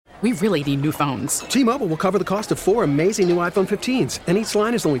We really need new phones. T-Mobile will cover the cost of 4 amazing new iPhone 15s, and each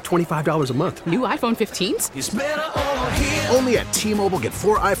line is only $25 a month. New iPhone 15s? It's better over here. Only at T-Mobile, get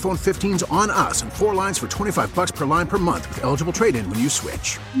 4 iPhone 15s on us and 4 lines for $25 per line per month with eligible trade-in when you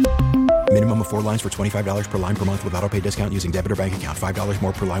switch. Minimum of 4 lines for $25 per line per month with autopay discount using debit or bank account. $5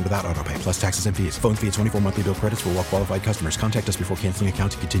 more per line without autopay, plus taxes and fees. Phone fee at 24 monthly bill credits for well-qualified customers. Contact us before canceling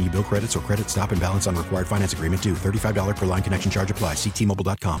account to continue bill credits or credit stop and balance on required finance agreement due. $35 per line connection charge applies. See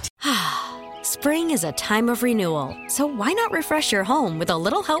T-Mobile.com. Spring is a time of renewal, so why not refresh your home with a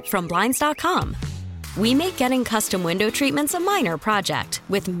little help from Blinds.com? We make getting custom window treatments a minor project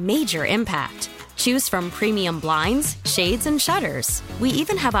with major impact. Choose from premium blinds, shades, and shutters. We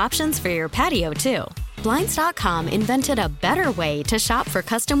even have options for your patio, too. Blinds.com invented a better way to shop for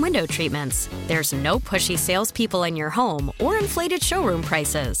custom window treatments. There's no pushy salespeople in your home or inflated showroom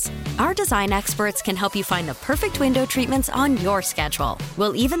prices. Our design experts can help you find the perfect window treatments on your schedule.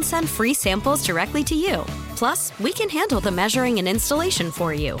 We'll even send free samples directly to you. Plus, we can handle the measuring and installation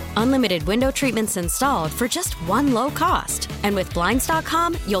for you. Unlimited window treatments installed for just one low cost. And with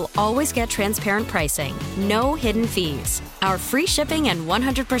Blinds.com, you'll always get transparent pricing. No hidden fees. Our free shipping and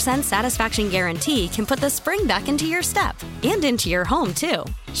 100% satisfaction guarantee can put the spring back into your step and into your home, too.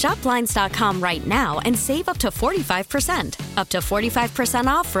 Shop Blinds.com right now and save up to 45%. Up to 45%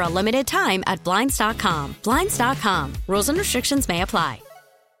 off for a limited time at Blinds.com. Blinds.com. Rules and restrictions may apply.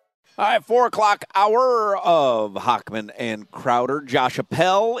 All right, 4 o'clock hour of Hockman and Crowder. Josh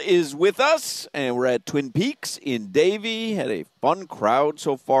Appel is with us, and we're at Twin Peaks in Davie. Had a fun crowd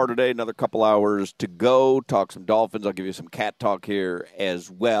so far today. Another couple hours to go. Talk some Dolphins. I'll give you some cat talk here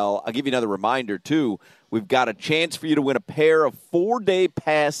as well. I'll give you another reminder, too. We've got a chance for you to win a pair of 4-day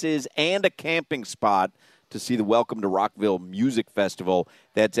passes and a camping spot to see the Welcome to Rockville Music Festival.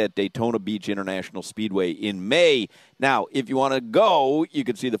 That's at Daytona Beach International Speedway in May. Now, if you want to go, you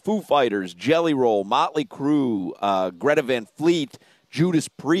can see the Foo Fighters, Jelly Roll, Motley Crue, Greta Van Fleet, Judas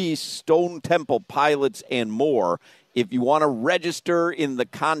Priest, Stone Temple Pilots, and more. If you want to register in the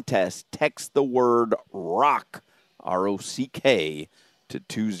contest, text the word ROCK, R-O-C-K, to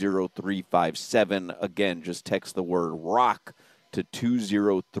 20357. Again, just text the word ROCK to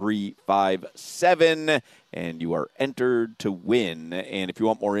 20357, and you are entered to win. And if you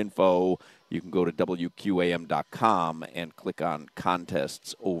want more info, you can go to WQAM.com and click on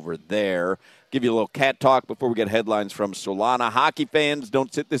contests over there. Give you a little cat talk before we get headlines from Solana. Hockey fans,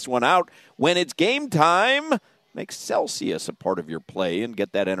 don't sit this one out. When it's game time, make Celsius a part of your play and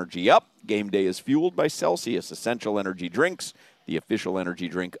get that energy up. Game day is fueled by Celsius Essential Energy Drinks, the official energy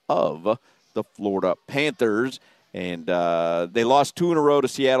drink of the Florida Panthers. And they lost 2 in a row to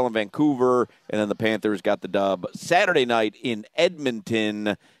Seattle and Vancouver, and then the Panthers got the dub Saturday night in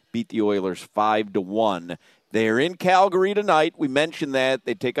Edmonton, beat the Oilers 5-1. They're in Calgary tonight. We mentioned that.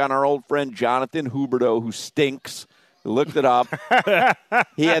 They take on our old friend Jonathan Huberdeau, who stinks. We looked it up.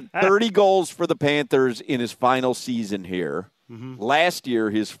 He had 30 goals for the Panthers in his final season here. Mm-hmm. Last year,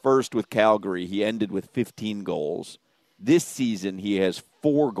 his first with Calgary, he ended with 15 goals. This season, he has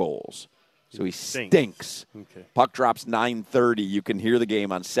 4 goals. So he stinks. Okay. Puck drops 9:30. You can hear the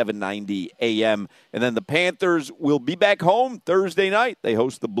game on 790 a.m. And then the Panthers will be back home Thursday night. They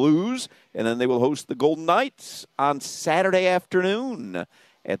host the Blues, and then they will host the Golden Knights on Saturday afternoon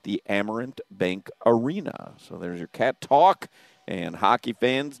at the Amerant Bank Arena. So there's your cat talk. And hockey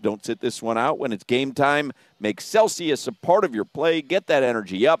fans, don't sit this one out. When it's game time, make Celsius a part of your play. Get that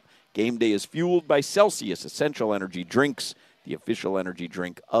energy up. Game day is fueled by Celsius Essential Energy Drinks, the official energy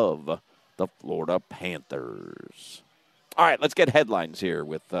drink of the Florida Panthers. All right, let's get headlines here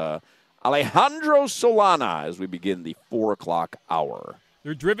with Alejandro Solana as we begin the 4 o'clock hour.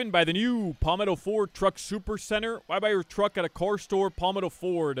 They're driven by the new Palmetto Ford Truck Super Center. Why buy your truck at a car store? Palmetto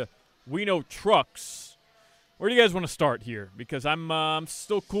Ford. We know trucks. Where do you guys want to start here? Because I'm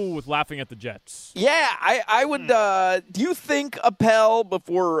still cool with laughing at the Jets. Yeah, I would. Do you think, Appel,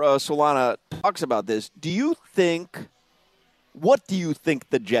 before Solana talks about this, what do you think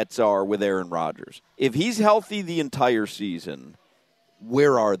the Jets are with Aaron Rodgers? If he's healthy the entire season,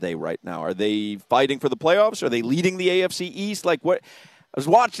 where are they right now? Are they fighting for the playoffs? Are they leading the AFC East? Like what? I was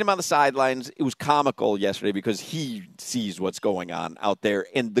watching him on the sidelines. It was comical yesterday because he sees what's going on out there.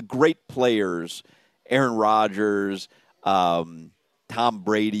 And the great players, Aaron Rodgers, Tom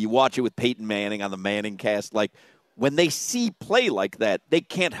Brady, you watch it with Peyton Manning on the Manning cast. Like when they see play like that, they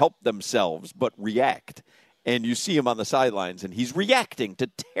can't help themselves but react. And you see him on the sidelines, and he's reacting to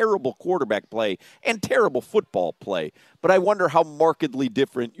terrible quarterback play and terrible football play. But I wonder how markedly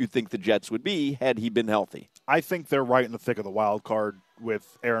different you think the Jets would be had he been healthy. I think they're right in the thick of the wild card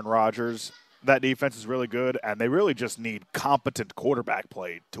with Aaron Rodgers. that defense is really good, and they really just need competent quarterback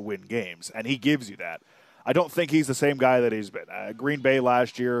play to win games, and he gives you that. I don't think he's the same guy that he's been. Green Bay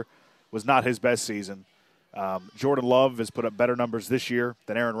last year was not his best season. Jordan Love has put up better numbers this year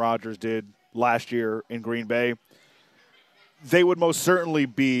than Aaron Rodgers did last year in Green Bay. They would most certainly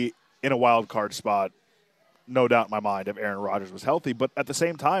be in a wild card spot, no doubt in my mind, if Aaron Rodgers was healthy. But at the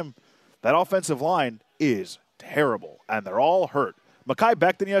same time, that offensive line is terrible, and they're all hurt. Mekhi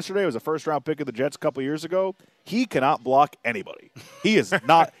Becton yesterday was a first-round pick of the Jets a couple years ago. He cannot block anybody. He is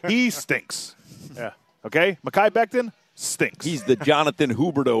not – he stinks. Yeah. Okay? Mekhi Becton stinks. He's the Jonathan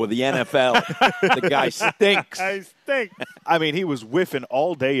Huberto of the NFL. The guy stinks. I stink. I mean, he was whiffing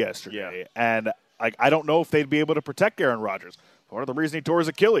all day yesterday, and I don't know if they'd be able to protect Aaron Rodgers. Part of the reason he tore his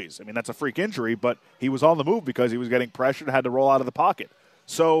Achilles. I mean, that's a freak injury, but he was on the move because he was getting pressured and had to roll out of the pocket.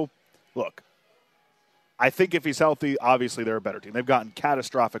 So, look, I think if he's healthy, obviously they're a better team. They've gotten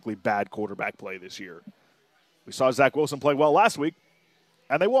catastrophically bad quarterback play this year. We saw Zach Wilson play well last week,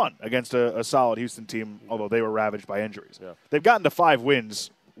 and they won against a solid Houston team, although they were ravaged by injuries. Yeah. They've gotten to 5 wins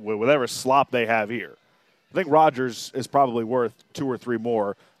with whatever slop they have here. I think Rodgers is probably worth 2 or 3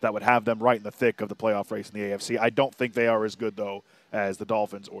 more that would have them right in the thick of the playoff race in the AFC. I don't think they are as good, though, as the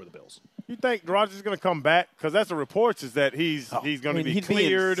Dolphins or the Bills. You think Rodgers is going to come back? Because that's the reports is that he's going to be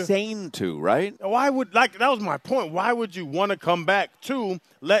cleared. He'd be insane to, right? Why would that was my point. Why would you want to come back to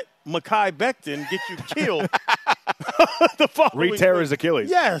let Mekhi Becton get you killed the following Re-tear week? his Achilles.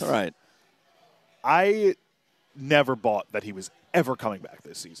 Yes. All right. I never bought that he was ever coming back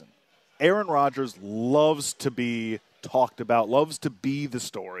this season. Aaron Rodgers loves to be talked about, loves to be the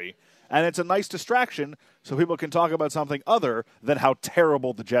story, and it's a nice distraction so people can talk about something other than how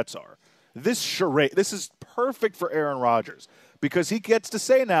terrible the Jets are. This charade, this is perfect for Aaron Rodgers because he gets to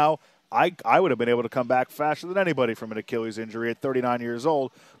say now, I would have been able to come back faster than anybody from an Achilles injury at 39 years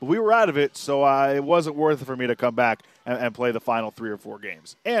old, but we were out of it, so it wasn't worth it for me to come back and play the final 3 or 4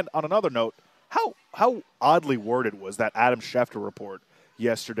 games. And on another note, how oddly worded was that Adam Schefter report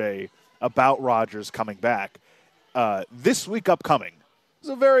yesterday about Rodgers coming back? This week upcoming. It's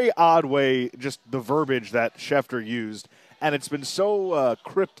a very odd way, just the verbiage that Schefter used, and it's been so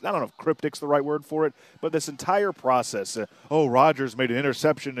cryptic. I don't know if cryptic's the right word for it, but this entire process, Rodgers made an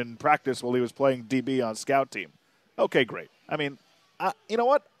interception in practice while he was playing DB on scout team. Okay, great. I mean, you know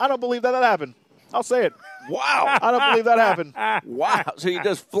what? I don't believe that happened. I'll say it. Wow. I don't believe that happened. Wow. So you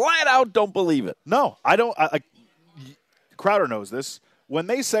just flat out don't believe it. No, I don't. Crowder knows this. When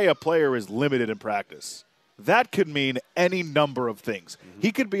they say a player is limited in practice, that could mean any number of things. Mm-hmm.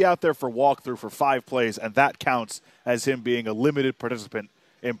 He could be out there for walkthrough for 5 plays, and that counts as him being a limited participant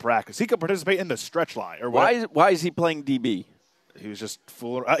in practice. He could participate in the stretch line. Or why is he playing DB? He was just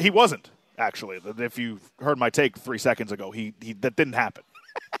fooling. He wasn't, actually. If you heard my take 3 seconds ago, he that didn't happen.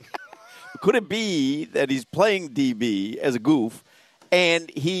 Could it be that he's playing DB as a goof, and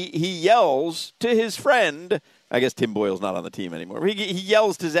he yells to his friend? I guess Tim Boyle's not on the team anymore. He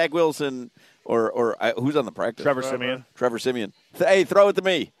yells to Zach Wilson or who's on the practice? Trevor Siemian. Hey, throw it to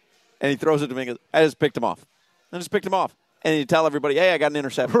me. And he throws it to me. I just picked him off. And you tell everybody, hey, I got an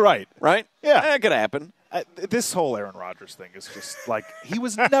interception. Right? Yeah. That could happen. This whole Aaron Rodgers thing is just like he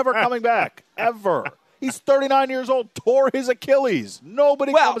was never coming back, ever. He's 39 years old, tore his Achilles.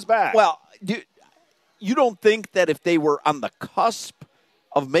 Nobody comes back. Well, you don't think that if they were on the cusp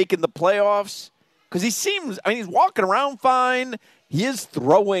of making the playoffs, because he's walking around fine. He is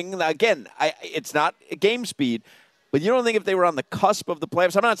throwing. Again, it's not game speed, but you don't think if they were on the cusp of the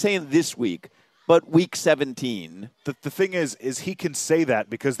playoffs, I'm not saying this week, but week 17. The thing is he can say that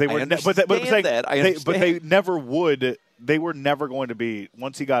because they were I understand. But they never would. They were never going to be,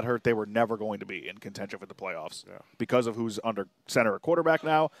 once he got hurt, they were never going to be in contention for the playoffs because of who's under center at quarterback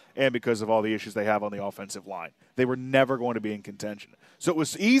now and because of all the issues they have on the offensive line. They were never going to be in contention. So it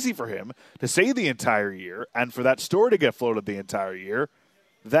was easy for him to say the entire year and for that story to get floated the entire year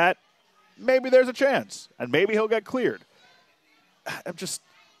that maybe there's a chance and maybe he'll get cleared. I'm just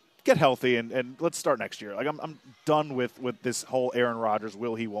get healthy and let's start next year. Like I'm done with this whole Aaron Rodgers,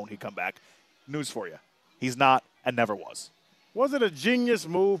 will he, won't he come back? News for you. He's not and never was. Was it a genius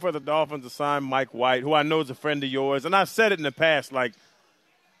move for the Dolphins to sign Mike White, who I know is a friend of yours? And I've said it in the past, like,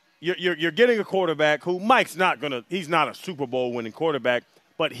 you're getting a quarterback who Mike's he's not a Super Bowl winning quarterback,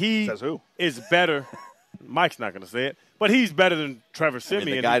 but he is better. Mike's not going to say it, but he's better than Trevor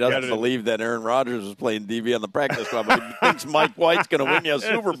Siemian. The guy doesn't believe that Aaron Rodgers is playing DB on the practice squad, but he thinks Mike White's going to win you a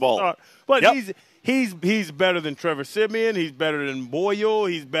Super Bowl. But he's better than Trevor Siemian. He's better than Boyle.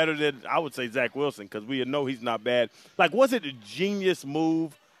 He's better than, I would say, Zach Wilson, because we know he's not bad. Like, was it a genius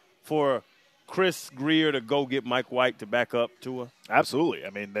move for Chris Greer to go get Mike White to back up Tua? Absolutely. I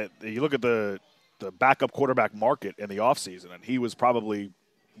mean, you look at the backup quarterback market in the offseason, and he was probably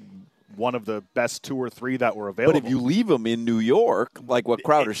one of the best 2 or 3 that were available. But if you leave him in New York, like what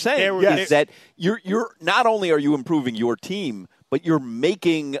Crowder's saying, is that you're not only are you improving your team, but you're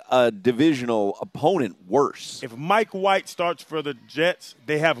making a divisional opponent worse. If Mike White starts for the Jets,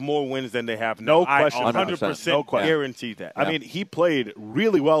 they have more wins than they have now. No question. I 100% no question. guarantee that. I mean, he played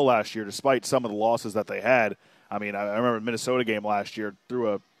really well last year despite some of the losses that they had. I mean, I remember the Minnesota game last year,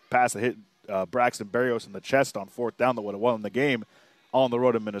 threw a pass that hit Braxton Berrios in the chest on 4th down that would have won the game on the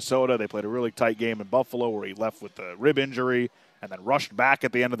road in Minnesota. They played a really tight game in Buffalo where he left with a rib injury and then rushed back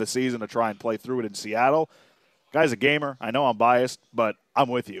at the end of the season to try and play through it in Seattle. Guy's a gamer. I know I'm biased, but I'm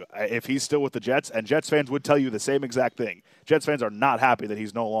with you. If he's still with the Jets, and Jets fans would tell you the same exact thing, Jets fans are not happy that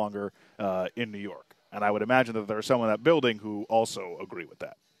he's no longer in New York. And I would imagine that there's some in that building who also agree with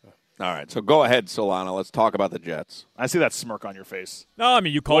that. All right, so go ahead, Solana. Let's talk about the Jets. I see that smirk on your face. No, I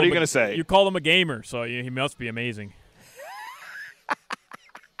mean, what are you going to say? You call him a gamer, so he must be amazing. I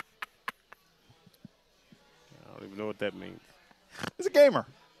don't even know what that means. He's a gamer.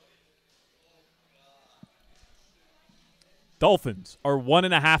 Dolphins are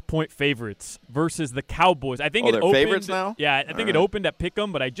 1.5-point favorites versus the Cowboys. I think they're favorites now? Yeah, I think it opened at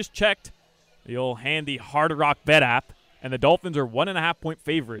Pick'em, but I just checked the old handy Hard Rock Bet app, and the Dolphins are 1.5-point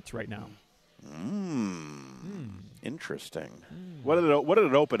favorites right now. Interesting. What did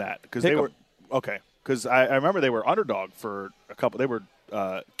it open at? Because they were okay. Because I remember they were underdog for a couple. They were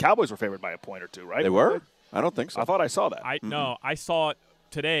Cowboys were favored by a point or two, right? They were? I don't think so. I thought I saw that. No, I saw it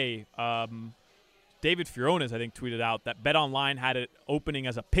today. David Fioranes, I think, tweeted out that BetOnline had it opening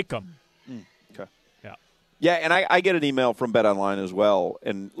as a pick'em. Okay. Yeah. Yeah, and I get an email from BetOnline as well,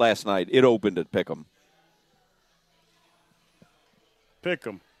 and last night it opened at Pick'em. Pick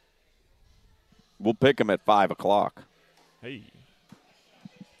 'em. We'll pick them at 5 o'clock. Hey.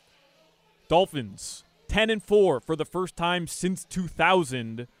 Dolphins, 10-4 for the first time since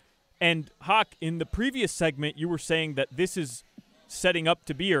 2000. And, Hawk, in the previous segment, you were saying that this is setting up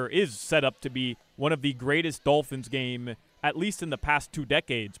to be, or is set up to be, one of the greatest Dolphins game, at least in the past 2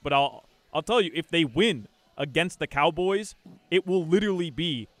 decades. But I'll tell you, if they win against the Cowboys, it will literally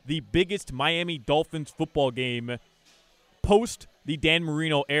be the biggest Miami Dolphins football game post the Dan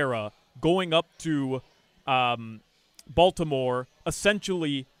Marino era, going up to Baltimore,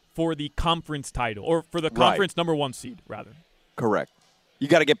 essentially for the conference title, or for the conference number 1 seed, rather. Correct. You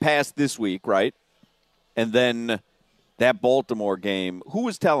got to get past this week, right? And then that Baltimore game, who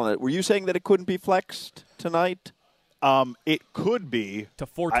was telling it? Were you saying that it couldn't be flexed tonight? It could be. To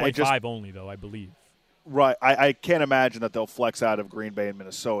 425 only, though, I believe. Right. I can't imagine that they'll flex out of Green Bay and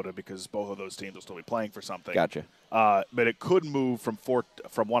Minnesota because both of those teams will still be playing for something. Gotcha. But it could move from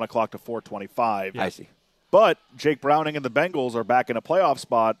 1 o'clock to 425. I see. But Jake Browning and the Bengals are back in a playoff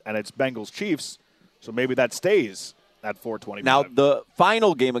spot, and it's Bengals-Chiefs, so maybe that stays at 425. Now, the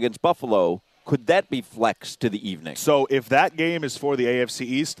final game against Buffalo, could that be flexed to the evening? So if that game is for the AFC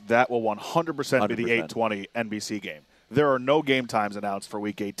East, that will 100% be the 100%. 8:20 NBC game. There are no game times announced for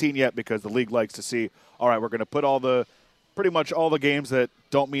Week 18 yet because the league likes to see, all right, we're going to put pretty much all the games that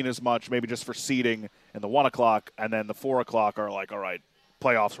don't mean as much, maybe just for seeding in the 1 o'clock, and then the 4 o'clock are like, all right,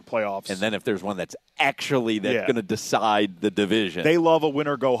 playoffs for playoffs. And then if there's one that's actually going to decide the division. They love a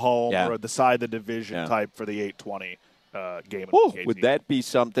winner go home or a decide the division type for the 8:20 game. Would that be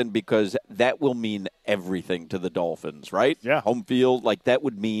something? Because that will mean everything to the Dolphins, right? Yeah. Home field, like that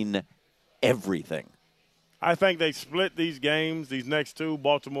would mean everything. I think they split these games, these next 2,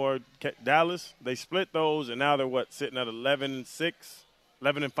 Baltimore, Dallas. They split those, and now they're, sitting at 11-6,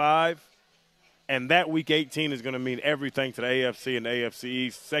 11-5. And that Week 18 is going to mean everything to the AFC and the AFC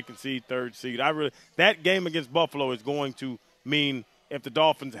East, 2nd seed, 3rd seed. That game against Buffalo is going to mean if the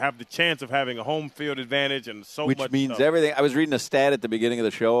Dolphins have the chance of having a home field advantage and Which means everything. I was reading a stat at the beginning of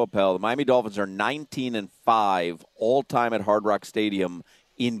the show, Appel. The Miami Dolphins are 19-5 all-time at Hard Rock Stadium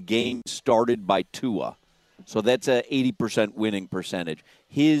in games started by Tua. So that's a 80% winning percentage.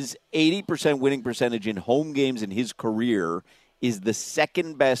 His 80% winning percentage in home games in his career is the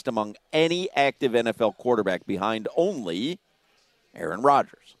second best among any active NFL quarterback, behind only Aaron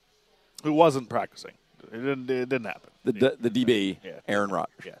Rodgers, who wasn't practicing. It didn't happen. The DB, Aaron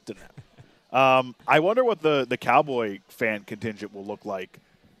Rodgers. Yeah, it didn't happen. I wonder what the Cowboy fan contingent will look like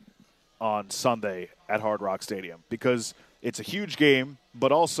on Sunday at Hard Rock Stadium, because it's a huge game,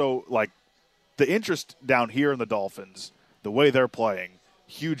 but also like the interest down here in the Dolphins, the way they're playing,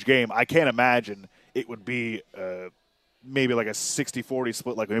 huge game. I can't imagine it would be maybe like a 60-40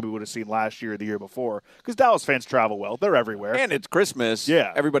 split like maybe we would have seen last year or the year before because Dallas fans travel well. They're everywhere. And it's Christmas.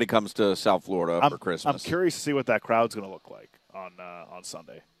 Yeah. Everybody comes to South Florida for Christmas. I'm curious to see what that crowd's going to look like on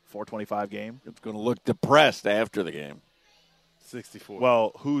Sunday. 425 game. It's going to look depressed after the game. 64.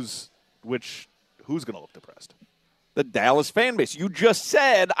 Well, who's going to look depressed? The Dallas fan base. You just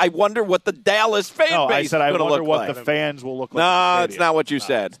said, I wonder what the Dallas fan base I said I is going to wonder look what like. the fans will look like. No, that's not what you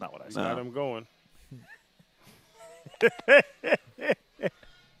said. That's not what I said. Got him going.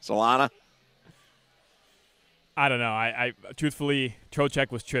 Solana? I don't know. I truthfully,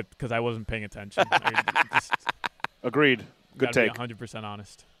 Trocheck was tripped because I wasn't paying attention. Agreed. Good take. Be 100%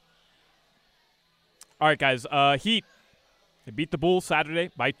 honest. All right, guys. Heat. They beat the Bulls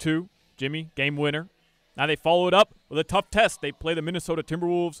Saturday by 2. Jimmy, game winner. Now they followed up with a tough test. They play the Minnesota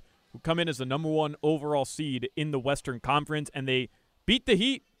Timberwolves, who come in as the number 1 overall seed in the Western Conference, and they beat the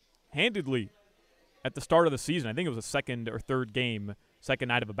Heat handedly at the start of the season. I think it was the second or third game, second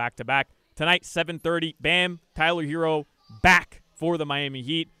night of a back-to-back. Tonight, 7:30, Bam, Tyler Hero back for the Miami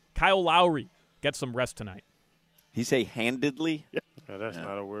Heat. Kyle Lowry gets some rest tonight. He say handedly? Yeah, that's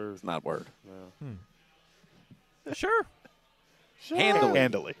not a word. It's not a word. No. Sure.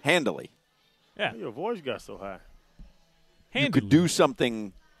 Handily. Yeah. Your voice got so high. Handedly. You could do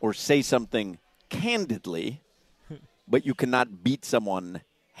something or say something candidly, but you cannot beat someone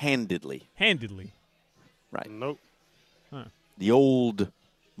handedly. Handedly. Right. Nope. The old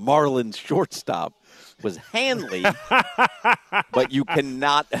Marlins shortstop was Hanley, but you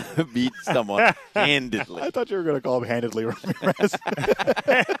cannot beat someone handedly. I thought you were going to call him handedly Ramirez.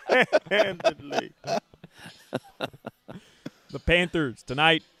 Handedly. The Panthers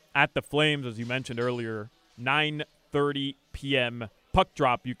tonight at the Flames, as you mentioned earlier, 9:30 p.m. Puck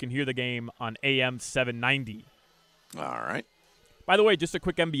drop. You can hear the game on AM 790. All right. By the way, just a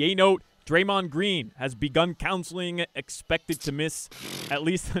quick NBA note. Draymond Green has begun counseling, expected to miss at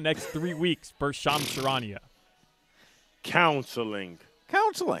least the next 3 weeks, per Shams Charania. Counseling.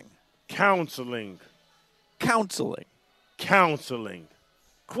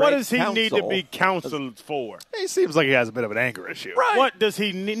 What does he need to be counseled for? He seems like he has a bit of an anger issue. Right. What does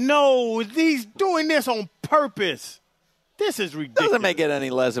he need? No, he's doing this on purpose. This is ridiculous. Doesn't make it any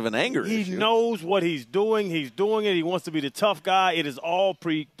less of an anger issue. He knows what he's doing. He's doing it. He wants to be the tough guy. It is all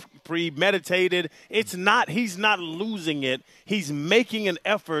premeditated. It's not. He's not losing it. He's making an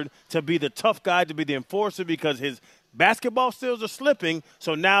effort to be the tough guy, to be the enforcer, because his basketball skills are slipping.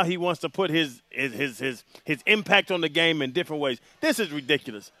 So now he wants to put his impact on the game in different ways. This is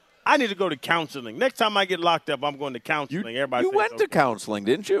ridiculous. I need to go to counseling. Next time I get locked up, I'm going to counseling. You went to counseling,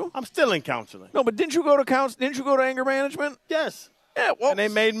 didn't you? I'm still in counseling. No, but didn't you go to Didn't you go to anger management? Yes. Yeah, well, and they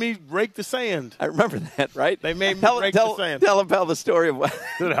made me rake the sand. I remember that, right? They made me rake the sand. Tell about the story of what.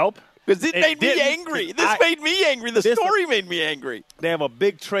 Did it help? Because it made me angry. This made me angry. The story made me angry. They have a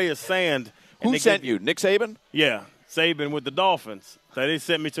big tray of sand. Who sent you? Nick Saban? Yeah, Saban with the Dolphins. So they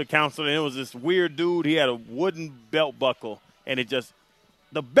sent me to a counselor, and it was this weird dude. He had a wooden belt buckle, and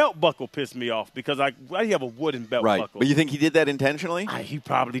the belt buckle pissed me off because why do you have a wooden belt buckle? But you think he did that intentionally? He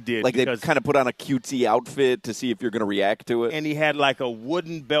probably did. Like they kind of put on a cutesy outfit to see if you're going to react to it? And he had like a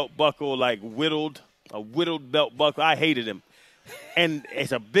wooden belt buckle, like a whittled belt buckle. I hated him. And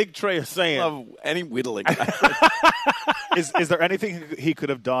it's a big tray of sand. I love any whittling. Is there anything he could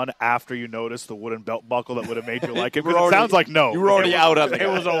have done after you noticed the wooden belt buckle that would have made you like it? It sounds like no. You were already out on it. It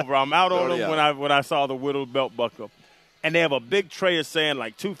was over. I'm out on him when I saw the whittled belt buckle. And they have a big tray of sand,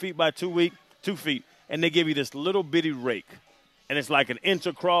 like 2 feet by 2 feet, and they give you this little bitty rake. And it's like an inch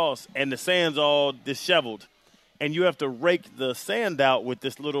across, and the sand's all disheveled. And you have to rake the sand out with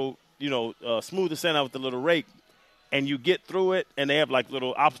this little, smooth the sand out with the little rake. And you get through it, and they have like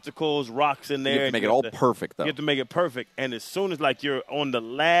little obstacles, rocks in there. You have to make it all perfect, though. You have to make it perfect. And as soon as like you're on the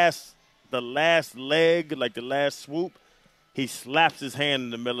last leg, like the last swoop, he slaps his hand in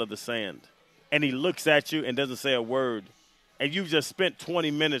the middle of the sand. And he looks at you and doesn't say a word. And you've just spent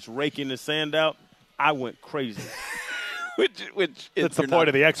 20 minutes raking the sand out. I went crazy. which that's the point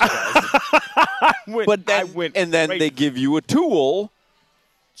of the exercise. Then they give you a tool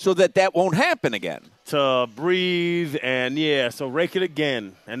so that won't happen again. To breathe and, so rake it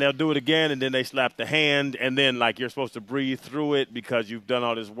again. And they'll do it again, and then they slap the hand, and then, like, you're supposed to breathe through it because you've done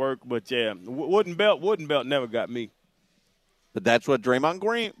all this work. But, yeah, wooden belt never got me. But that's what Draymond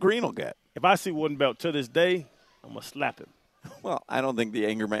Green will get. If I see wooden belt to this day, I'm going to slap him. Well, I don't think the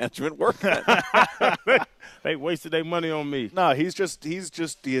anger management worked. They wasted their money on me. No, he's just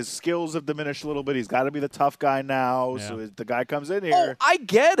his skills have diminished a little bit. He's got to be the tough guy now. Yeah. So the guy comes in here. Oh, I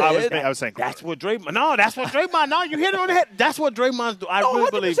get it. I was saying That's what Draymond. No, that's what Draymond. No, you hit it on the head. That's what Draymond's do. I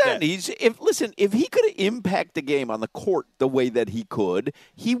really believe 100%. that. If he could impact the game on the court the way that he could,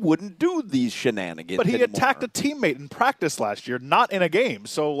 he wouldn't do these shenanigans. But he anymore. attacked a teammate in practice last year, not in a game.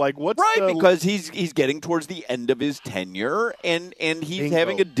 So like, what's because he's getting towards the end of his tenure, and he's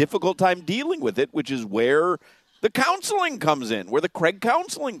having a difficult time dealing with it, which is where the counseling comes in, where the Craig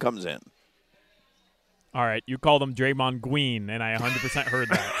counseling comes in. All right, you called him Draymond Gween, and I 100% heard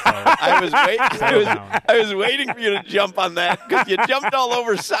that. So. I was waiting for you to jump on that because you jumped all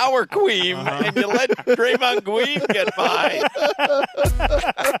over sour cream and you let Draymond Gween get by.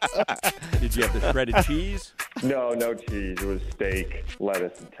 Did you have the shredded cheese? No cheese. It was steak,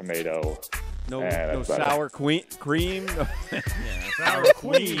 lettuce, and tomato. No sour cream. Sour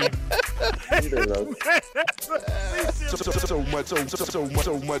cream. So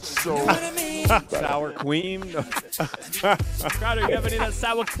much so. Sour cream. Crowder, you have any of that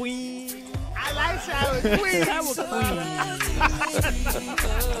sour cream? I like sour cream.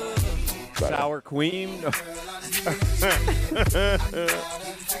 Sour cream.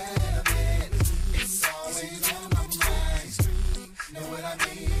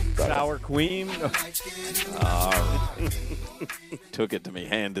 Sour cream. Took it to me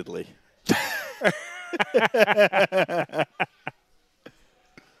handedly.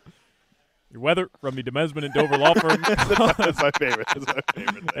 Your weather from the Demesman and Dover Law Firm. That's my favorite.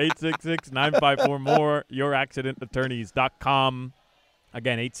 866-954-MORE, youraccidentattorneys.com.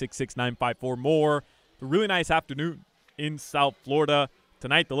 Again, 866-954-MORE. A really nice afternoon in South Florida.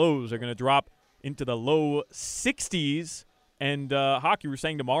 Tonight, the lows are going to drop into the low 60s. And hockey, we're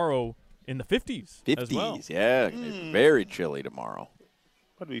saying tomorrow in the 50s as well. Yeah. Very chilly tomorrow.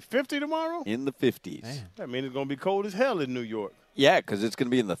 It'll be 50 tomorrow? In the 50s. Man. That means it's going to be cold as hell in New York. Yeah, because it's going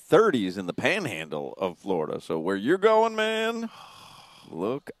to be in the 30s in the panhandle of Florida. So where you're going, man,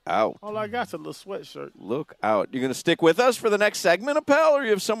 look out. All I got's a little sweatshirt. Look out. You're going to stick with us for the next segment, Appel, or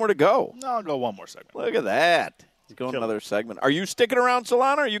you have somewhere to go? No, I'll go one more segment. Look at that. He's going another segment. Are you sticking around,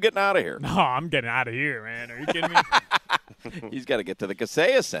 Solana, or are you getting out of here? No, I'm getting out of here, man. Are you kidding me? He's got to get to the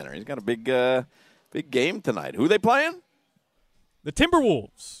Kaseya Center. He's got a big game tonight. Who are they playing? The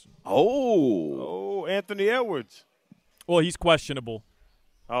Timberwolves. Oh, Anthony Edwards. Well, he's questionable.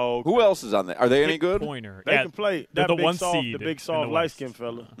 Oh, okay. Who else is on there? Are they any good? Pointer. They can play. They're That the big one soft, seed the big in soft the light West. skinned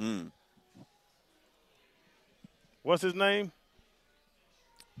fella. Mm. What's his name?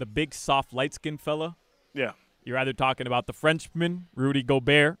 The big, soft, light-skinned fella. Yeah. You're either talking about the Frenchman, Rudy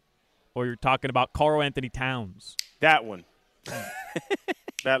Gobert, or you're talking about Karl Anthony Towns. That one.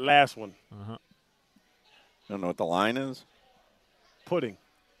 That last one. Don't know what the line is? Pudding.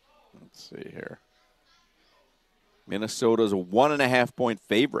 Let's see here. Minnesota's a 1.5-point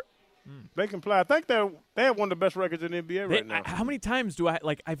favorite. They can play. I think they have one of the best records in the NBA right now. How many times do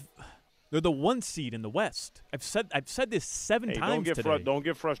they're the one seed in the West. I've said this seven times today. Don't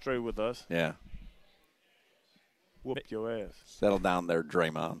get frustrated with us. Yeah. Whoop your ass. Settle down there,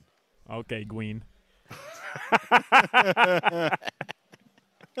 Draymond. Okay, Gween.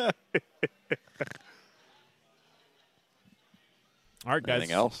 All right, guys.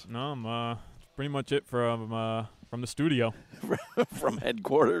 Anything else? No, that's pretty much it from the studio. From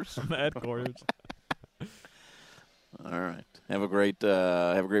headquarters. From the headquarters. All right. Have a great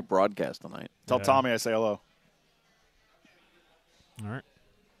broadcast tonight. Tell Tommy I say hello. All right.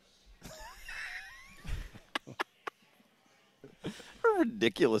 A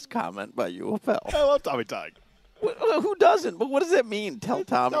ridiculous comment by you, Appel. I love Tommy Tig. Who doesn't? But what does that mean? Tell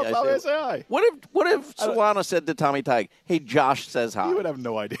Tommy I say hi. What if Solana said to Tommy Tig, "Hey, Josh says hi"? He would have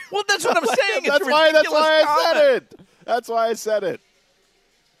no idea. Well, that's what I'm saying. That's why I said it. That's why I said it.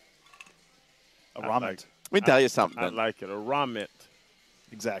 A ramen. Let me tell you something. I like it. A ramen.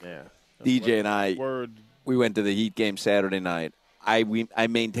 Exactly. Yeah. DJ and I, Word. we went to the Heat game Saturday night. I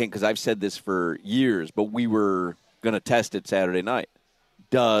maintain, because I've said this for years, but we were going to test it Saturday night.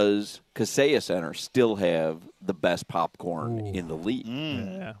 Does Kaseya Center still have the best popcorn in the league?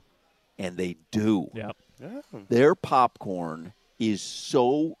 Yeah. And they do. Yep. Yeah. Their popcorn is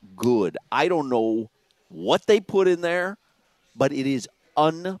so good. I don't know what they put in there, but it is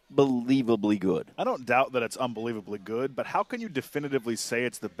unbelievably good. I don't doubt that it's unbelievably good, but how can you definitively say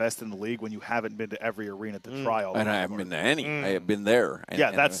it's the best in the league when you haven't been to every arena to try all And I haven't been to any. I have been there.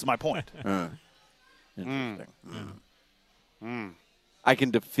 Yeah, that's my point. Interesting. I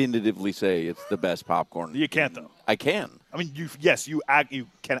can definitively say it's the best popcorn. You can't, though. I can. I mean, you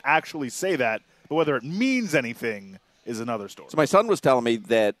can actually say that, but whether it means anything, is another story. So my son was telling me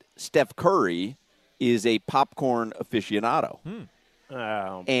that Steph Curry is a popcorn aficionado.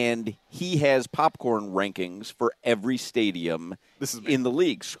 And he has popcorn rankings for every stadium in the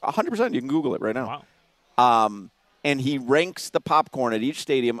leagues. 100%. You can Google it right now. Wow. And he ranks the popcorn at each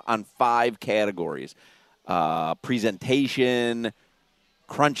stadium on 5 categories. Presentation,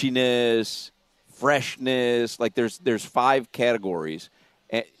 crunchiness, freshness. Like there's 5 categories.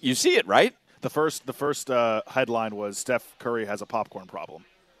 And you see it, right? The first headline was Steph Curry has a popcorn problem.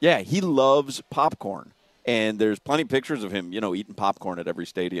 Yeah, he loves popcorn. And there's plenty of pictures of him, eating popcorn at every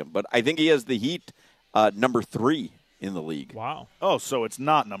stadium. But I think he has the Heat number 3 in the league. Wow. Oh, so it's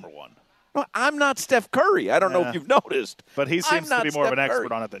not number 1. No, I'm not Steph Curry. I don't know if you've noticed. But he seems to be more of an expert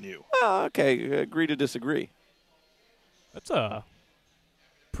Curry. on it than you. Okay, agree to disagree. That's a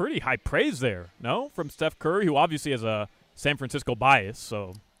pretty high praise there, no? From Steph Curry, who obviously has a San Francisco bias.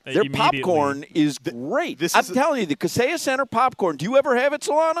 So their popcorn is great. I'm telling you, the Kaseya Center popcorn, do you ever have it,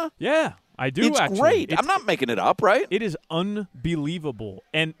 Solana? Yeah. I do, it's actually. Great. I'm not making it up, right? It is unbelievable.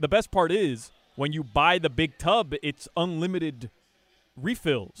 And the best part is, when you buy the big tub, it's unlimited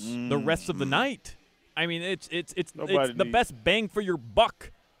refills the rest of the night. I mean, it's the best bang for your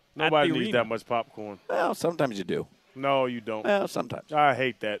buck. Nobody needs that much popcorn. Well, sometimes you do. No, you don't. Well, sometimes. I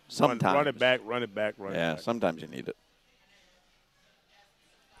hate that. Sometimes. Run it back. Yeah, sometimes you need it.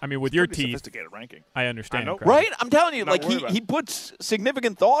 I mean, with your teeth, sophisticated ranking. I understand. Right? I'm telling you, he puts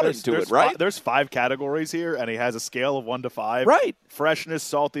significant thought into it, right? There's 5 categories here, and he has a scale of 1 to 5. Right. Freshness,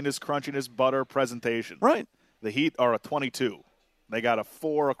 saltiness, crunchiness, butter, presentation. Right. The Heat are a 22. They got a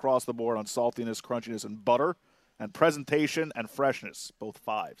 4 across the board on saltiness, crunchiness, and butter, and presentation and freshness, both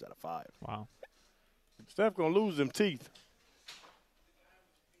 5s out of 5. Wow. Steph going to lose them teeth.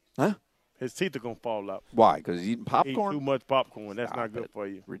 Huh? His teeth are going to fall out. Why? Because he's eating popcorn? Eat too much popcorn. That's not good for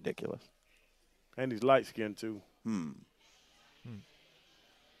you. Ridiculous. And he's light-skinned, too.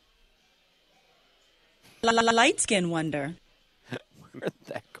 Light-skin wonder. Where did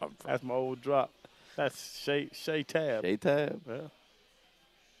that come from? That's my old drop. That's Shay Tab. Shay Tab. Yeah.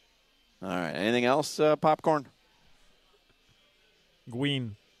 All right. Anything else, popcorn?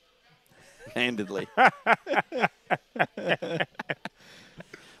 Gween. Handedly. Let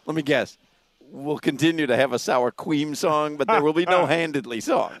me guess. We'll continue to have a sour cream song, but there will be no handedly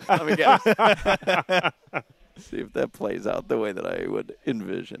song. Let me guess. See if that plays out the way that I would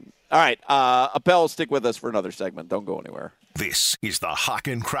envision. All right. Appel, stick with us for another segment. Don't go anywhere. This is the Hawk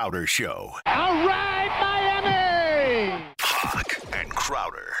and Crowder Show. All right, Miami! Hawk and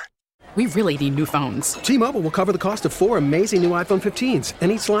Crowder. We really need new phones. T-Mobile will cover the cost of 4 amazing new iPhone 15s, and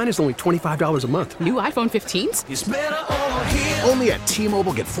each line is only $25 a month. New iPhone 15s? It's better over here. Only at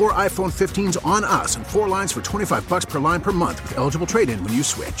T-Mobile, get 4 iPhone 15s on us and 4 lines for $25 per line per month with eligible trade-in when you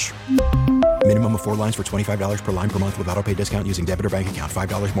switch. Minimum of 4 lines for $25 per line per month with autopay discount using debit or bank account.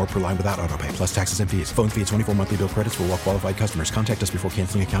 $5 more per line without autopay, plus taxes and fees. Phone fee at 24 monthly bill credits for well-qualified customers. Contact us before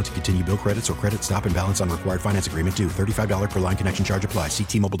canceling account to continue bill credits or credit stop and balance on required finance agreement due. $35 per line connection charge applies. See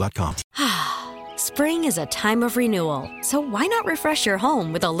T-Mobile.com. Spring is a time of renewal, so why not refresh your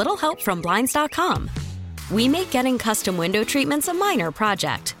home with a little help from Blinds.com? We make getting custom window treatments a minor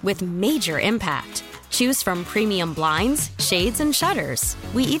project with major impact. Choose from premium blinds, shades, and shutters.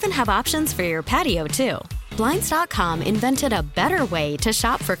 We even have options for your patio, too. Blinds.com invented a better way to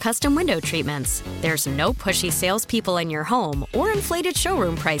shop for custom window treatments. There's no pushy salespeople in your home or inflated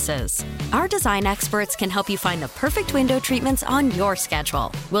showroom prices. Our design experts can help you find the perfect window treatments on your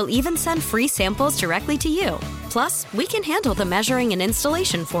schedule. We'll even send free samples directly to you. Plus, we can handle the measuring and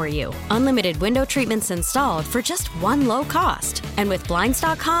installation for you. Unlimited window treatments installed for just one low cost. And with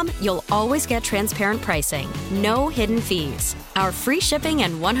Blinds.com, you'll always get transparent pricing. No hidden fees. Our free shipping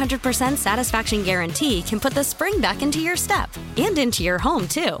and 100% satisfaction guarantee can put the spring back into your step and into your home,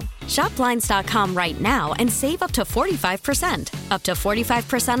 too. Shop Blinds.com right now and save up to 45%. Up to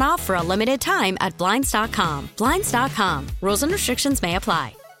 45% off for a limited time at Blinds.com. Blinds.com. Rules and restrictions may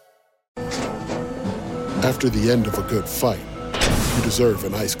apply. After the end of a good fight, you deserve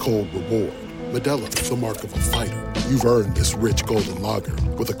an ice-cold reward. Modelo is the mark of a fighter. You've earned this rich golden lager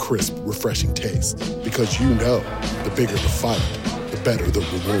with a crisp, refreshing taste. Because you know, the bigger the fight, the better the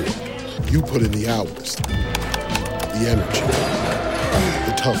reward. You put in the hours, the energy,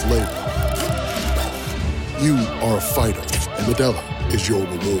 the tough labor. You are a fighter, and Modelo is your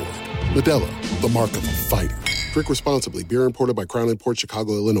reward. Modelo, the mark of a fighter. Drink responsibly. Beer imported by Crown Imports,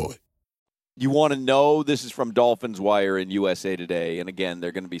 Chicago, Illinois. You want to know, this is from Dolphins Wire and USA Today, and again,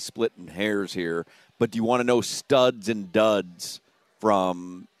 they're going to be splitting hairs here, but do you want to know studs and duds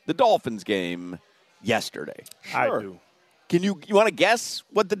from the Dolphins game yesterday? Sure. I do. You want to guess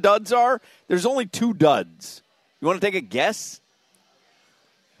what the duds are? There's only 2 duds You want to take a guess?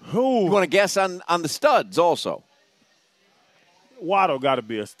 Who? You want to guess on the studs also? Waddle got to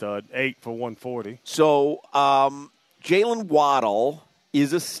be a stud. 8 for 140. So Jalen Waddle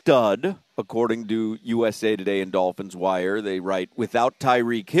is a stud, according to USA Today and Dolphins Wire. They write, without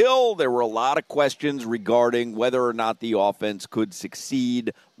Tyreek Hill, there were a lot of questions regarding whether or not the offense could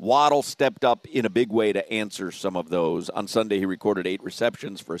succeed. Waddle stepped up in a big way to answer some of those. On Sunday, he recorded 8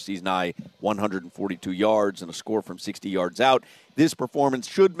 receptions for a season-high 142 yards and a score from 60 yards out. This performance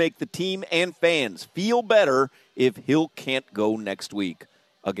should make the team and fans feel better if Hill can't go next week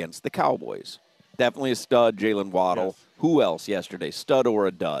against the Cowboys. Definitely a stud, Jalen Waddle. Yes. Who else yesterday? Stud or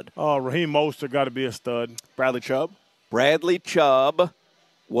a dud? Oh, Raheem Mostert got to be a stud. Bradley Chubb? Bradley Chubb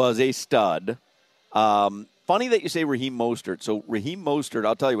was a stud. Funny that you say Raheem Mostert. So Raheem Mostert,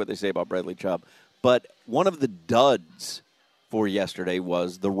 I'll tell you what they say about Bradley Chubb. But one of the duds for yesterday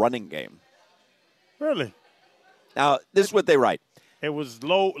was the running game. Really? Now, this is what they write. It was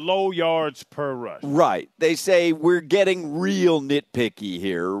low yards per rush. Right. They say we're getting real nitpicky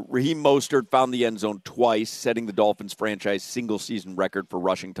here. Raheem Mostert found the end zone twice, setting the Dolphins franchise single-season record for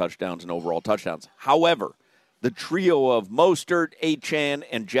rushing touchdowns and overall touchdowns. However, the trio of Mostert, Achane,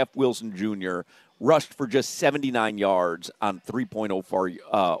 and Jeff Wilson Jr. rushed for just 79 yards on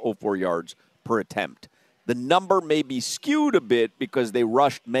 3.04 yards per attempt. The number may be skewed a bit because they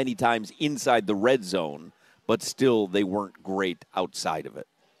rushed many times inside the red zone, but still they weren't great outside of it.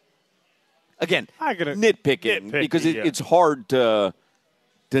 Again, nitpicking because it's hard to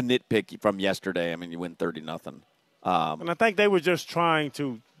nitpick from yesterday. I mean, you win 30-0. And I think they were just trying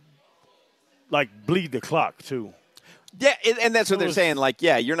to, bleed the clock, too. Yeah, and that's what they're saying.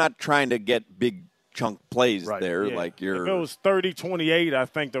 You're not trying to get big chunk plays there. Yeah. If it was 30-28, I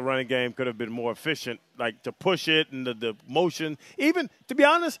think the running game could have been more efficient, to push it and the motion. Even, to be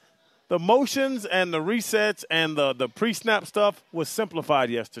honest, the motions and the resets and the pre-snap stuff was simplified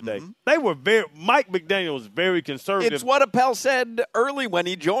yesterday. Mm-hmm. They were Mike McDaniel was very conservative. It's what Appel said early when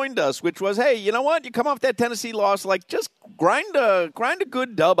he joined us, which was, hey, you know what? You come off that Tennessee loss, just grind a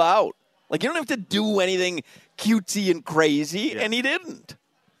good dub out. You don't have to do anything cutesy and crazy, and he didn't.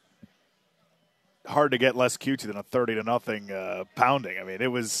 Hard to get less cutesy than a 30-0 pounding. I mean, it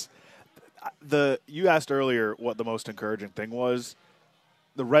was you asked earlier what the most encouraging thing was.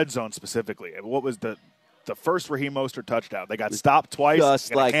 The red zone specifically. What was the first Raheem Mostert touchdown? They got stopped twice.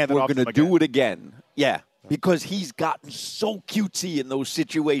 Just we're going to do it again. Yeah, because he's gotten so cutesy in those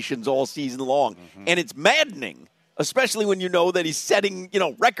situations all season long. Mm-hmm. And it's maddening, especially when you know that he's setting,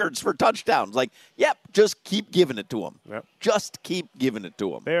 records for touchdowns. Just keep giving it to him. Yep. Just keep giving it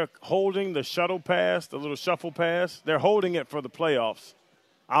to him. They're holding the shuttle pass, the little shuffle pass. They're holding it for the playoffs.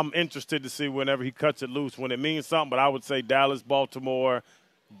 I'm interested to see whenever he cuts it loose when it means something, but I would say Dallas, Baltimore,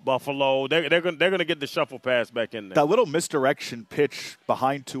 Buffalo, they're going to get the shuffle pass back in there. That little misdirection pitch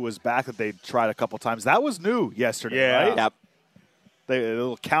behind Tua's back that they tried a couple times, that was new yesterday, right? Yep. A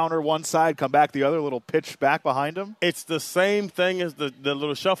little counter one side, come back the other, little pitch back behind him. It's the same thing as the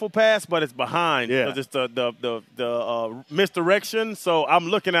little shuffle pass, but it's behind. Yeah. Because it's the misdirection. So I'm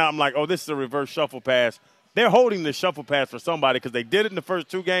looking at it, I'm like, oh, this is a reverse shuffle pass. They're holding the shuffle pass for somebody because they did it in the first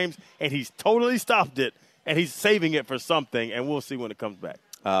 2 games, and he's totally stopped it, and he's saving it for something, and we'll see when it comes back.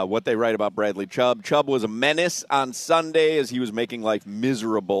 What they write about Bradley Chubb. Chubb was a menace on Sunday as he was making life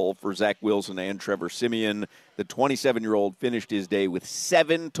miserable for Zach Wilson and Trevor Siemian. The 27-year-old finished his day with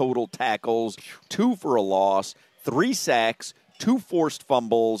 7 total tackles, 2 for a loss, 3 sacks, 2 forced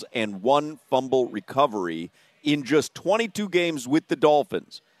fumbles, and 1 fumble recovery in just 22 games with the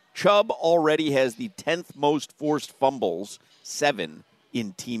Dolphins. Chubb already has the 10th most forced fumbles, 7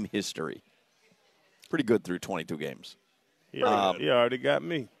 in team history. Pretty good through 22 games. He already got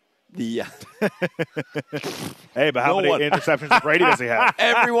me. Hey, but how many interceptions of Brady does he have?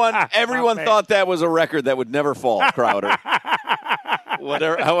 Everyone thought that was a record that would never fall, Crowder.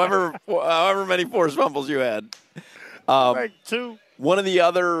 However many forced fumbles you had. 2. One of the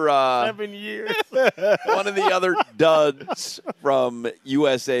other 7 years. One of the other duds from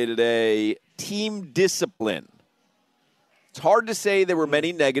USA Today, team discipline. It's hard to say there were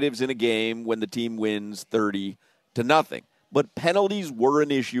many negatives in a game when the team wins 30-0, but penalties were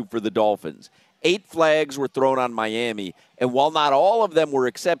an issue for the Dolphins. 8 flags were thrown on Miami, and while not all of them were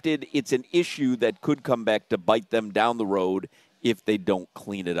accepted, it's an issue that could come back to bite them down the road if they don't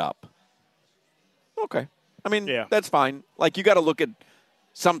clean it up. Okay. I mean, That's fine. You got to look at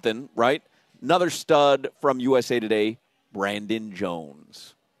something, right? Another stud from USA Today, Brandon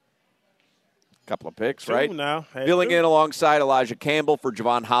Jones. couple of picks, Two right? now. Filling in alongside Elijah Campbell for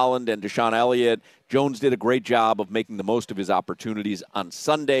Javon Holland and Deshaun Elliott. Jones did a great job of making the most of his opportunities on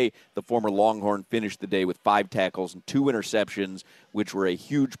Sunday. The former Longhorn finished the day with 5 tackles and 2 interceptions, which were a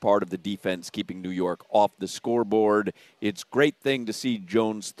huge part of the defense keeping New York off the scoreboard. It's a great thing to see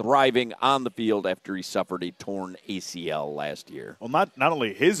Jones thriving on the field after he suffered a torn ACL last year. Well, not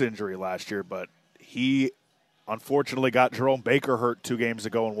only his injury last year, but he unfortunately got Jerome Baker hurt 2 games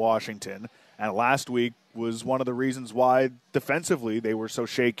ago in Washington, and last week was one of the reasons why defensively they were so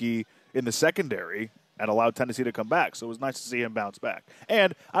shaky in the secondary and allowed Tennessee to come back. So it was nice to see him bounce back.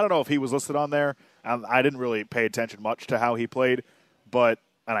 And I don't know if he was listed on there. I didn't really pay attention much to how he played, and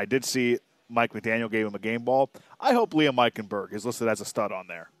I did see Mike McDaniel gave him a game ball. I hope Liam Eichenberg is listed as a stud on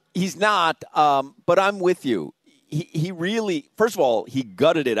there. He's not, but I'm with you. He really, first of all, he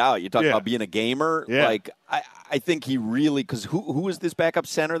gutted it out. You talk about being a gamer. Yeah. Like, I think he really, because who was this backup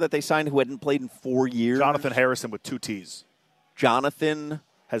center that they signed who hadn't played in 4 years? Jonathan Harrison with 2 T's. Jonathan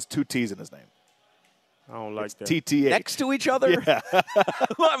has 2 T's in his name. I don't like that. TTH. Next to each other? Yeah.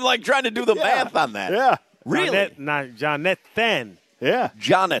 I'm like trying to do the math on that. Yeah. Really? Jonathan. Yeah.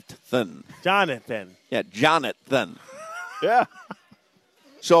 Jonathan. Yeah, Jonathan. Yeah.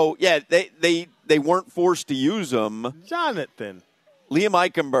 So, yeah, they weren't forced to use him. Jonathan. Liam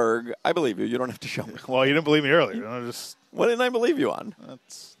Eichenberg, I believe you. You don't have to show me. Well, you didn't believe me earlier. What didn't I believe you on?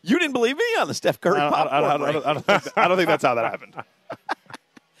 You didn't believe me on the Steph Curry popcorn. I don't think that's how that happened.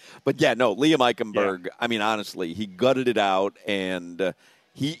 But, yeah, no, Liam Eichenberg, I mean, honestly, he gutted it out, and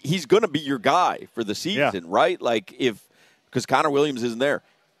he's going to be your guy for the season, right? Like, because Connor Williams isn't there.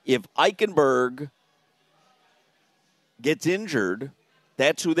 If Eichenberg gets injured,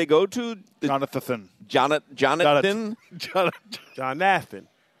 that's who they go to? Jonathan. Jonathan?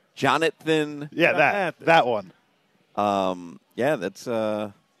 Jonathan. Yeah, that one. Yeah, that's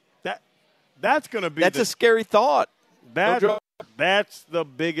that's going to be a scary thought. That's the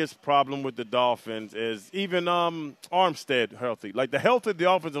biggest problem with the Dolphins is even Armstead healthy. Like the health of the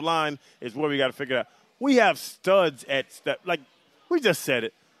offensive line is where we got to figure out. We have studs at step. Like we just said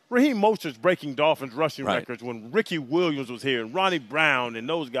it. Raheem Mostert's breaking Dolphins rushing records when Ricky Williams was here and Ronnie Brown and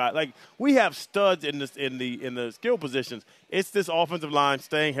those guys. Like we have studs in the skill positions. It's this offensive line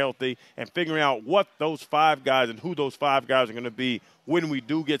staying healthy and figuring out what those 5 guys and who those 5 guys are going to be when we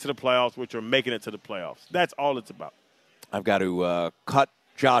do get to the playoffs, which are making it to the playoffs. That's all it's about. I've got to cut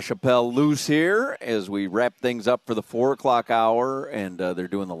Josh Appel loose here as we wrap things up for the 4 o'clock hour, and they're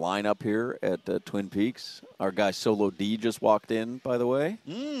doing the lineup here at Twin Peaks. Our guy Solo D just walked in, by the way.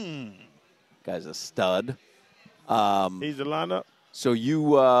 Guy's a stud. He's the lineup? So you,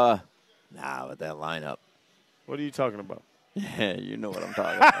 with that lineup. What are you talking about? Yeah, you know what I'm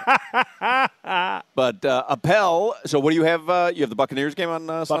talking about. But Appel, so what do you have? You have the Buccaneers game on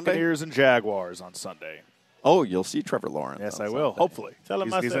Sunday? Buccaneers and Jaguars on Sunday. Oh, you'll see Trevor Lawrence. Yes, I will. Hopefully. Tell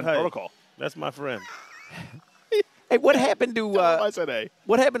him he's in protocol. That's my friend. Hey, what happened to I said hey.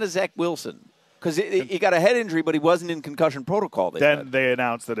 What happened to Zach Wilson? Because he got a head injury, but he wasn't in concussion protocol. They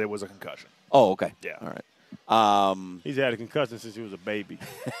announced that it was a concussion. Oh, okay. Yeah. All right. He's had a concussion since he was a baby.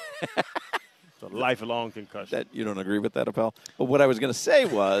 It's a lifelong concussion. You don't agree with that, Appel? But what I was going to say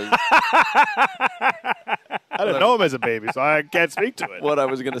was... I didn't know him as a baby, so I can't speak to it. What I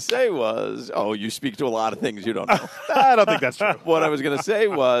was going to say was, you speak to a lot of things you don't know. I don't think that's true. What I was going to say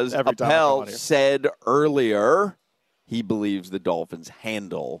was, Appel said earlier he believes the Dolphins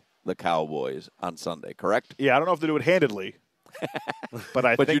handle the Cowboys on Sunday, correct? Yeah, I don't know if they do it handedly,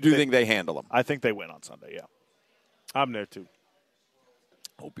 but you do think they handle them? I think they win on Sunday, yeah. I'm there, too.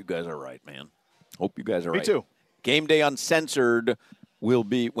 Hope you guys are right, man. Hope you guys are right. Me too. Game Day Uncensored will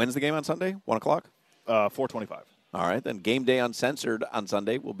be, when's the game on Sunday? 1 o'clock? 4:25. All right, then Game Day Uncensored on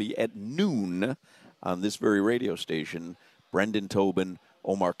Sunday will be at noon on this very radio station. Brendan Tobin,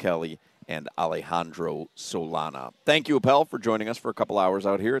 Omar Kelly, and Alejandro Solana. Thank you, Appel, for joining us for a couple hours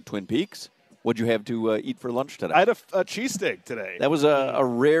out here at Twin Peaks. What'd you have to eat for lunch today? I had a cheesesteak today. That was a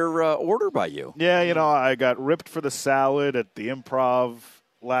rare order by you. Yeah, I got ripped for the salad at the Improv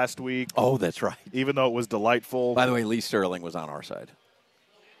last week. Oh, that's right. Even though it was delightful. By the way, Lee Sterling was on our side.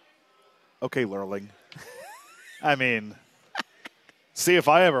 Okay, Lurling. I mean, see if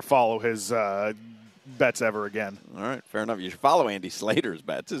I ever follow his bets ever again. All right, fair enough. You should follow Andy Slater's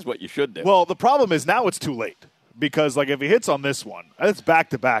bets is what you should do. Well, the problem is now it's too late because, if he hits on this one, it's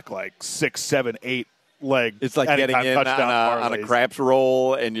back-to-back, 6, 7, 8 leg. It's like getting in on a craps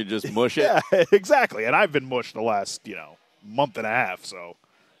roll and you just mush it. Yeah, exactly. And I've been mushed the last, month and a half, so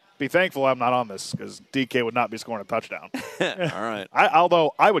be thankful I'm not on this because DK would not be scoring a touchdown. All right.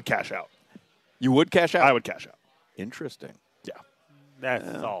 Although I would cash out. You would cash out? I would cash out. Interesting. Yeah. That's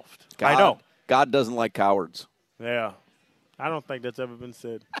soft. I know. God doesn't like cowards. Yeah. I don't think that's ever been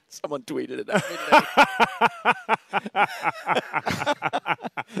said. Someone tweeted it at me.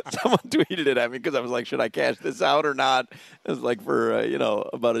 Someone tweeted it at me because I was like, should I cash this out or not? It was like for,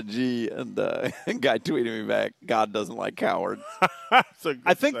 about a G. And a guy tweeted me back, God doesn't like cowards.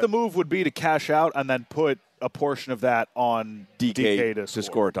 I think the move would be to cash out and then put a portion of that on DK to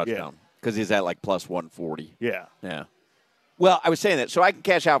score a touchdown. Because he's at like plus 140. Yeah. Yeah. Well, I was saying that. So I can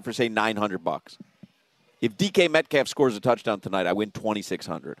cash out for, say, $900. If DK Metcalf scores a touchdown tonight, I win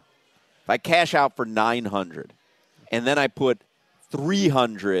 $2,600. If I cash out for $900 and then I put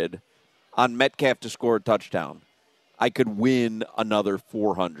 $300 on Metcalf to score a touchdown, I could win another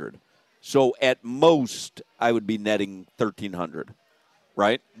 $400. So at most, I would be netting $1,300,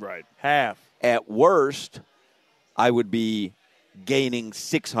 right? Right. Half. At worst, I would be gaining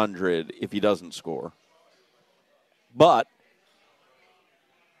 $600 if he doesn't score. But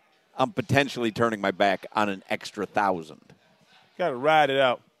I'm potentially turning my back on an extra $1,000. Got to ride it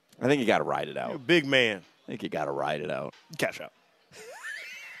out. I think you got to ride it out. You're a big man. I think you got to ride it out. Cash out.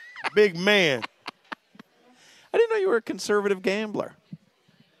 Big man. I didn't know you were a conservative gambler.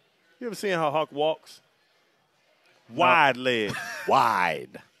 You ever seen how Huck walks? Wide leg.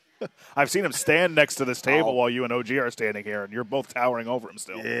 Wide. I've seen him stand next to this table while you and OG are standing here, and you're both towering over him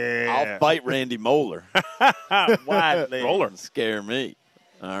still. Yeah. I'll fight Randy Moeller. Wide leg. Roller. Scare me.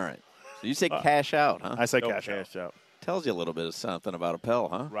 All right. So you say cash out, huh? I say cash out. Tells you a little bit of something about Appel,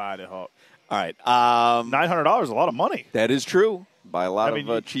 huh? Ride it, Hawk. All right. $900 is a lot of money. That is true. Buy a lot of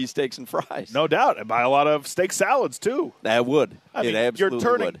cheesesteaks and fries. No doubt. And buy a lot of steak salads, too. That would. I mean, absolutely you're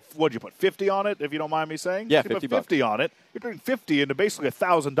turning, would. What'd you put, 50 on it, if you don't mind me saying? Yeah, you put 50 50 on it. You're turning 50 into basically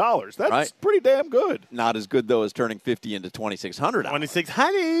 $1,000. That's pretty damn good. Not as good, though, as turning 50 into $2,600.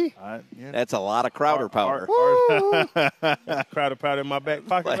 $2,600. That's a lot of Crowder powder. Crowder powder in my back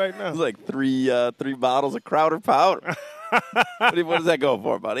pocket right now. It's like three bottles of Crowder powder. What does that go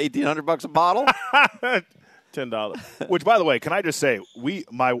for? About $1,800 a bottle? $10. Which, by the way, can I just say,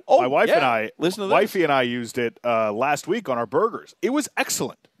 my wife and I, listen to this. wifey and I used it last week on our burgers. It was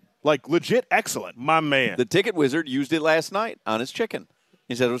excellent, like legit excellent. My man, the Ticket Wizard used it last night on his chicken.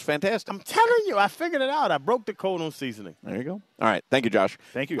 He said it was fantastic. I'm telling you, I figured it out. I broke the code on seasoning. There you go. All right, thank you, Josh.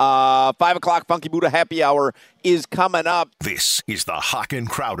 Thank you. 5 o'clock Funky Buddha Happy Hour is coming up. This is the Hawk and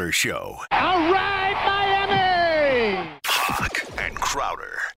Crowder Show. All right, Miami! Hawk and Crowder.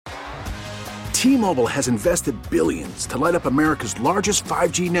 T-Mobile has invested billions to light up America's largest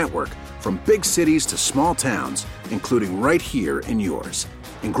 5G network, from big cities to small towns, including right here in yours.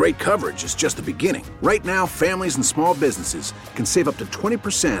 And great coverage is just the beginning. Right now, families and small businesses can save up to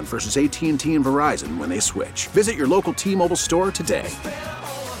 20% versus AT&T and Verizon when they switch. Visit your local T-Mobile store today.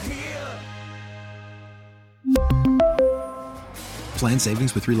 Plan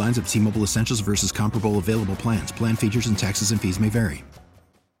savings with 3 lines of T-Mobile Essentials versus comparable available plans. Plan features and taxes and fees may vary.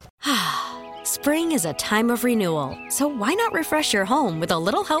 Spring is a time of renewal, so why not refresh your home with a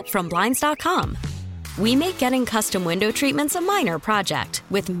little help from Blinds.com? We make getting custom window treatments a minor project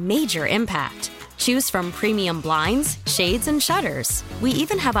with major impact. Choose from premium blinds, shades, and shutters. We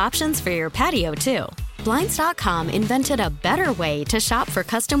even have options for your patio, too. Blinds.com invented a better way to shop for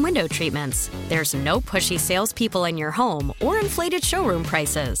custom window treatments. There's no pushy salespeople in your home or inflated showroom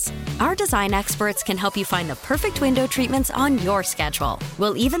prices. Our design experts can help you find the perfect window treatments on your schedule.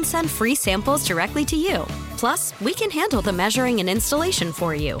 We'll even send free samples directly to you. Plus, we can handle the measuring and installation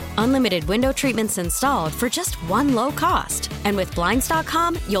for you. Unlimited window treatments installed for just one low cost. And with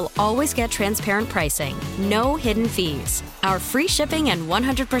Blinds.com, you'll always get transparent pricing. No hidden fees. Our free shipping and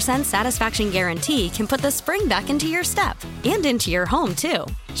 100% satisfaction guarantee can put the spring back into your step and into your home, too.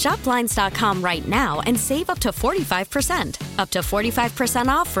 Shop Blinds.com right now and save up to 45%. Up to 45%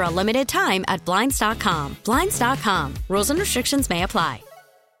 off for a limited time at Blinds.com. Blinds.com. Rules and restrictions may apply.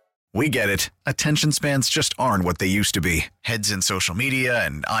 We get it. Attention spans just aren't what they used to be. Heads in social media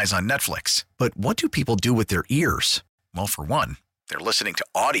and eyes on Netflix. But what do people do with their ears? Well, for one, they're listening to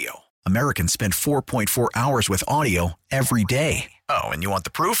audio. Americans spend 4.4 hours with audio every day. Oh, and you want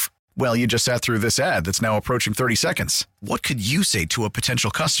the proof? Well, you just sat through this ad that's now approaching 30 seconds. What could you say to a potential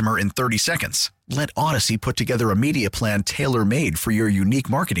customer in 30 seconds? Let Odyssey put together a media plan tailor-made for your unique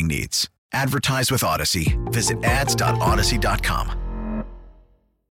marketing needs. Advertise with Odyssey. Visit ads.odyssey.com.